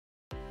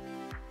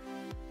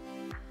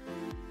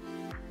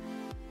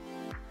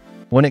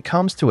When it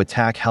comes to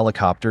attack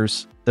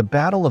helicopters, the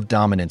battle of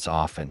dominance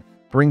often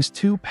brings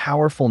two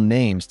powerful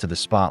names to the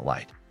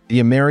spotlight: the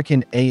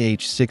American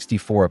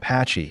AH-64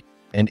 Apache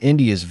and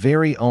India's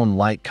very own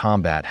light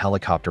combat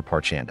helicopter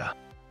Parchanda.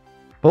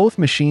 Both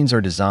machines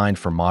are designed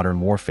for modern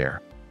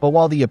warfare, but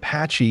while the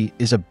Apache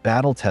is a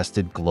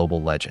battle-tested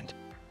global legend,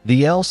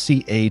 the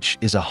LCH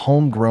is a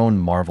homegrown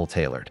marvel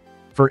tailored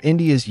for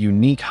India's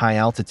unique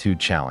high-altitude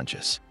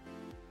challenges.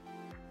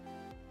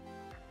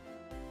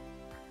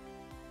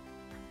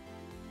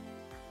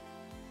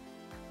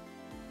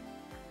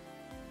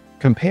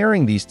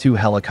 Comparing these two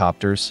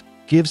helicopters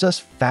gives us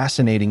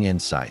fascinating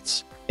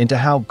insights into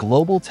how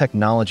global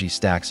technology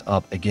stacks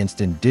up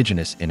against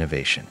indigenous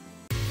innovation.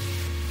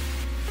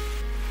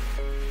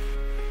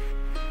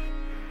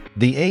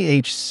 The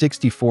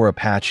AH-64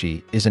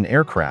 Apache is an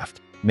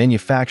aircraft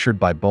manufactured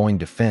by Boeing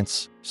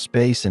Defense,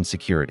 Space and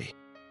Security.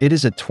 It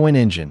is a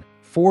twin-engine,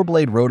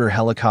 four-blade rotor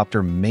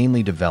helicopter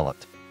mainly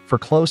developed for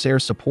close air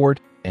support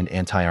and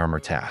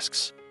anti-armor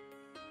tasks.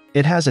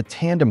 It has a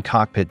tandem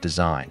cockpit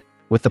design,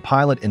 with the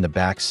pilot in the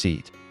back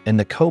seat and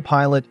the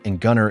co-pilot and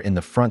gunner in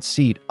the front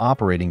seat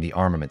operating the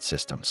armament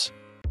systems.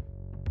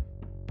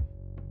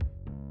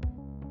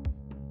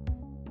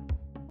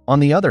 On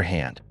the other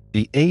hand,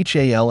 the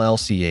HAL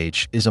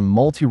LCH is a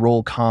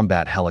multi-role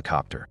combat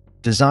helicopter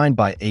designed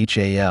by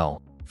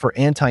HAL for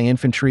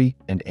anti-infantry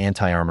and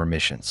anti-armor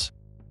missions.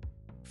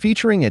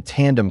 Featuring a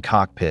tandem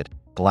cockpit,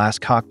 glass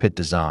cockpit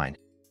design,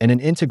 and an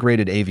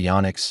integrated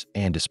avionics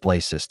and display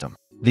system,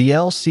 the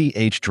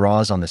LCH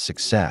draws on the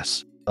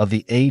success of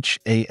the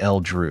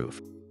HAL Druve,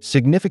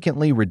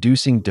 significantly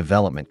reducing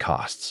development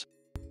costs.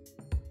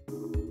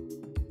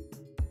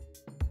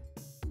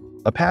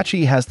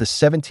 Apache has the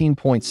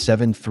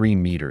 17.73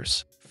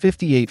 meters,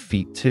 58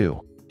 feet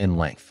 2 in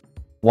length,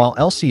 while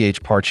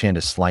LCH Parchanda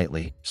is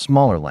slightly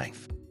smaller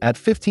length, at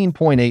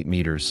 15.8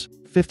 meters,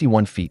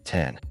 51 feet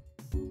 10.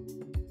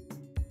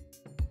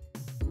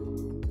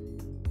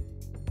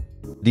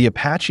 The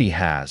Apache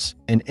has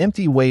an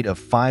empty weight of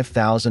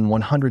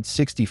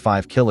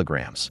 5,165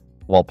 kilograms,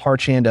 while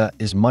Parchanda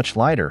is much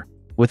lighter,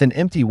 with an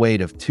empty weight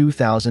of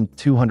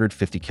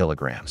 2,250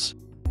 kilograms.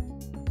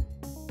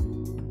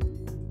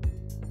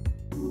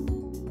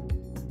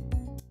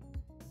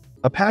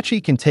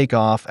 Apache can take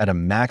off at a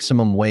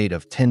maximum weight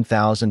of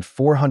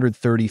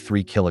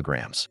 10,433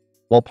 kilograms,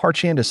 while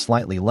Parchanda is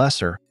slightly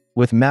lesser,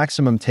 with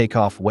maximum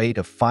takeoff weight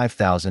of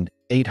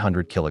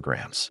 5,800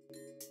 kilograms.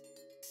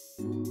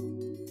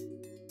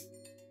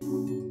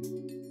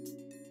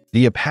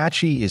 The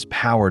Apache is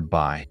powered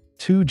by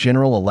two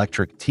General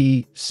Electric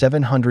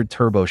T700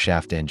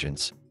 turboshaft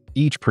engines,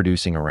 each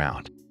producing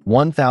around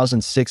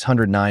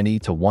 1,690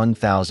 to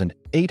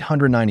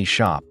 1,890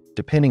 shop,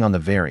 depending on the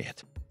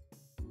variant,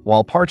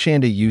 while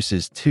Parchanda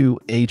uses two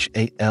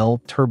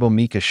HAL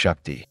Turbomika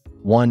Shakti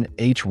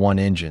 1H1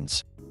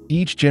 engines,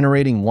 each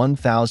generating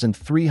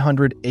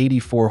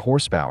 1,384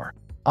 horsepower,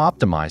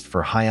 optimized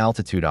for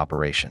high-altitude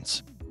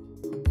operations.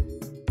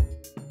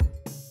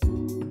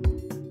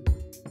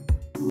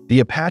 The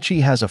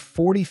Apache has a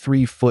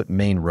 43-foot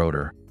main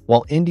rotor,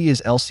 while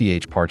India's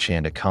LCH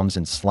Parchanda comes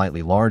in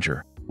slightly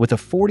larger, with a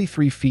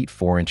 43 feet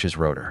 4 inches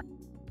rotor.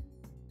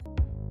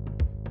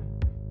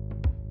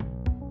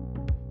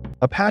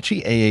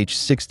 Apache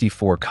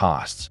AH-64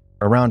 costs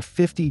around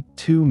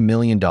 $52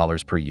 million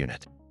per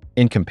unit.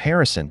 In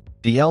comparison,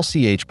 the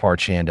LCH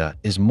Parchanda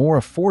is more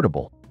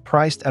affordable,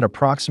 priced at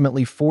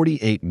approximately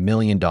 $48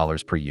 million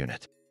per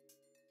unit.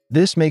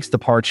 This makes the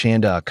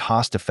Parchanda a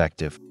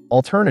cost-effective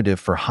alternative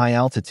for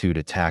high-altitude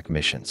attack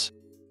missions.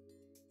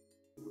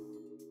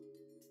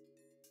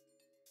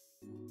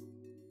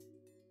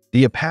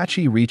 The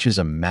Apache reaches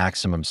a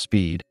maximum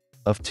speed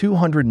of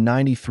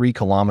 293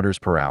 km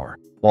per hour,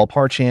 while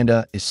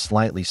Parchanda is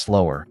slightly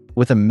slower,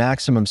 with a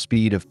maximum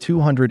speed of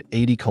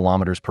 280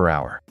 km per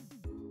hour.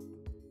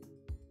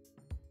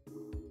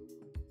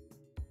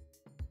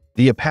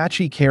 The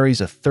Apache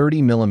carries a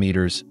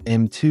 30mm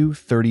M2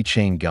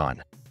 30-chain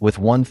gun with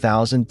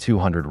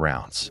 1,200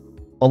 rounds,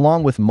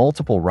 along with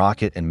multiple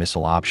rocket and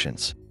missile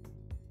options.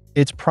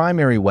 Its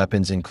primary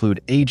weapons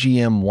include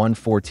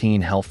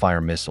AGM-114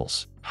 Hellfire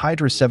missiles,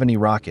 Hydra 70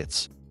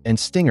 rockets, and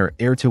Stinger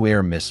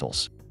air-to-air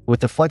missiles, with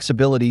the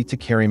flexibility to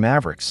carry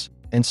Mavericks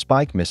and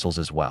Spike missiles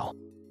as well.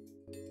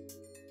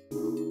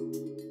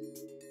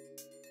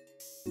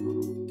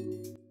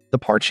 The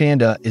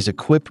Parchanda is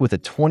equipped with a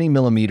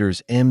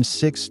 20mm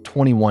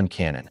M621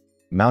 cannon,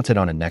 mounted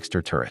on a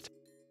Nexter turret.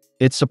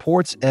 It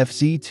supports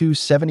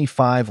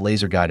FZ-275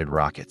 laser-guided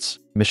rockets,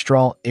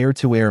 Mistral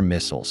air-to-air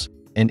missiles,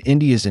 and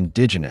India's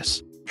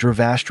indigenous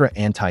Dravastra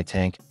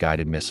anti-tank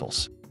guided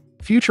missiles.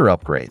 Future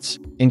upgrades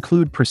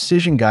include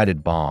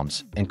precision-guided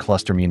bombs and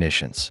cluster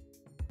munitions.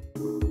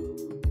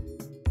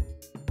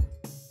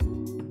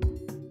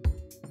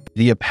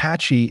 The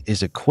Apache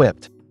is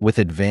equipped with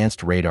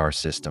advanced radar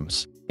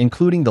systems,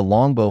 including the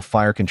Longbow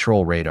fire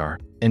control radar,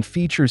 and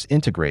features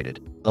integrated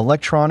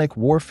electronic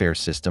warfare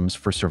systems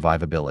for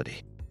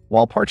survivability,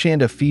 while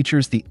Parchanda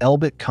features the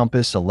Elbit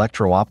Compass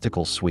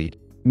electro-optical suite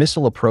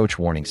missile approach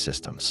warning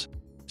systems.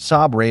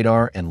 SOB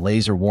radar and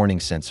laser warning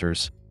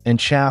sensors, and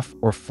chaff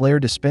or flare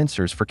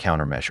dispensers for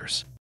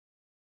countermeasures.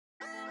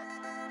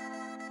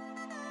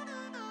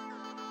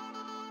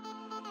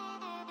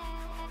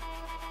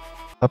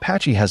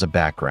 Apache has a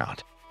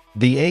background.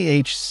 The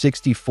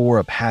AH-64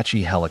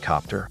 Apache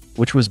helicopter,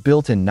 which was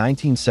built in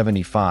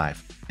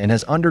 1975 and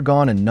has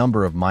undergone a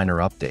number of minor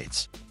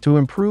updates to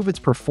improve its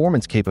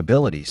performance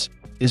capabilities,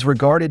 is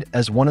regarded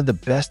as one of the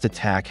best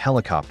attack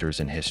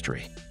helicopters in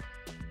history.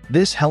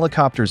 This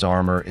helicopter's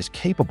armor is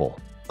capable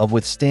of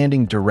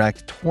withstanding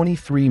direct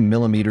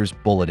 23mm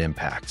bullet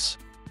impacts.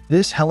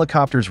 This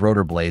helicopter's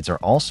rotor blades are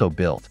also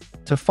built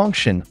to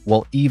function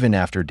well even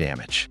after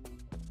damage.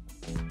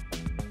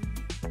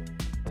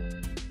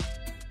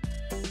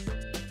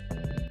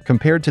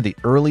 Compared to the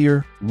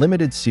earlier,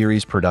 limited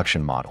series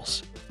production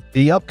models,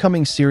 the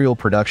upcoming serial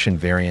production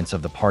variants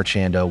of the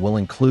Apache Ah will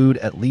include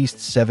at least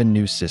 7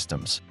 new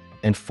systems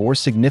and 4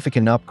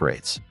 significant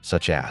upgrades,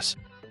 such as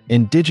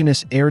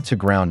indigenous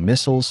air-to-ground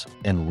missiles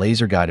and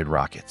laser-guided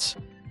rockets,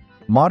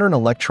 modern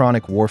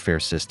electronic warfare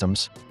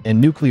systems, and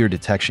nuclear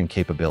detection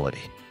capability,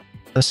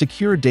 a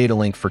secure data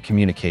link for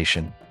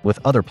communication with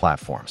other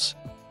platforms,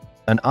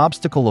 an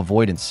obstacle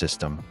avoidance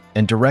system,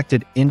 and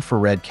directed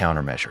infrared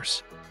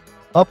countermeasures.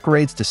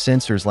 Upgrades to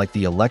sensors like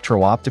the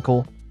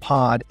electro-optical,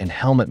 pod, and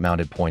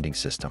helmet-mounted pointing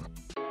system.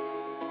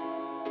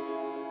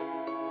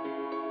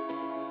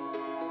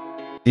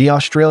 The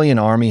Australian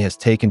Army has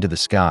taken to the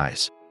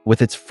skies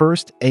with its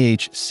first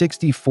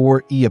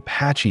AH-64E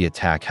Apache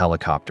attack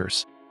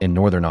helicopters in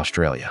northern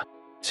Australia.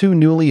 2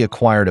 newly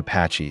acquired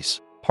Apaches,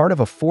 part of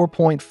a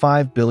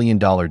 $4.5 billion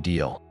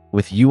deal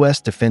with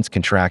U.S. defense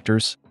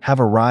contractors,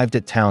 have arrived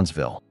at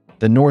Townsville,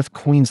 the North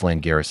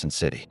Queensland garrison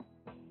city.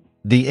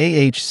 The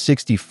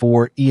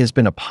AH-64E has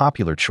been a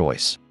popular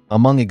choice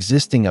among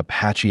existing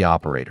Apache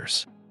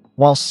operators,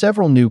 while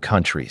several new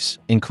countries,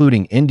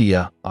 including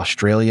India,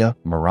 Australia,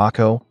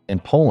 Morocco,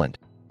 and Poland,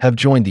 have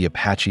joined the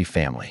Apache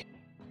family.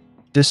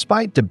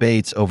 Despite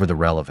debates over the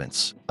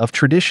relevance of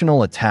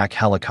traditional attack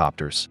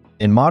helicopters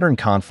in modern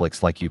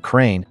conflicts like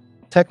Ukraine,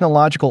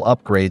 technological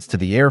upgrades to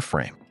the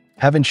airframe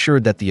have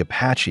ensured that the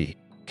Apache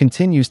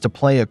continues to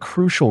play a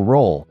crucial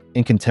role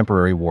in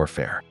contemporary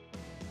warfare.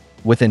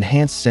 With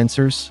enhanced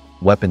sensors,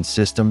 weapon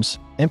systems,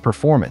 and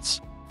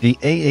performance, the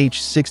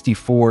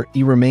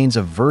AH-64E remains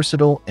a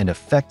versatile and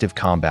effective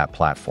combat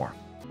platform.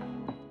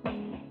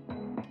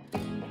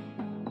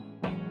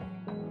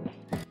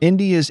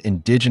 India's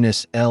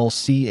indigenous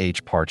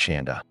LCH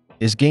Apache Ah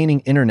is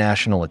gaining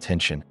international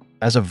attention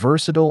as a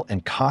versatile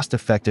and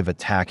cost-effective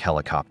attack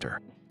helicopter.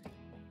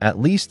 At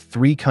least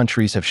 3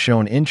 countries have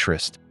shown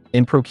interest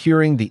in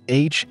procuring the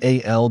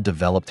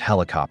HAL-developed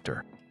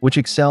helicopter, which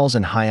excels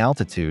in high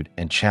altitude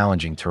and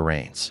challenging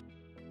terrains.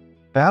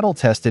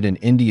 Battle-tested in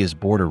India's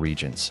border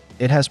regions,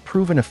 it has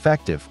proven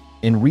effective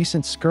in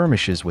recent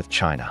skirmishes with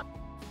China.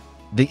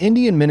 The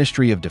Indian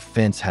Ministry of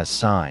Defense has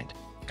signed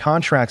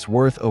contracts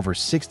worth over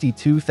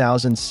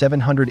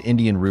 62,700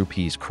 Indian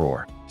rupees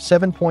crore,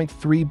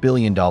 $7.3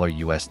 billion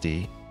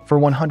USD, for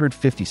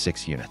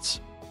 156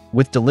 units,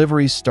 with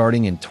deliveries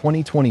starting in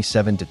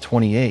 2027 to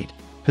 28,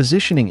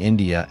 positioning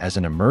India as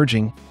an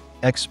emerging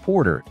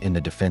exporter in the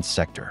defense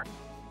sector.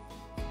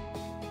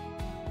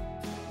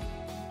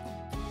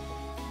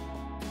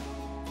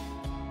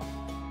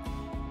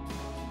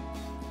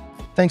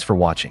 Thanks for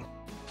watching.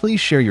 Please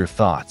share your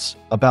thoughts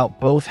about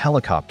both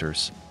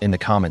helicopters in the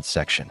comments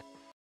section.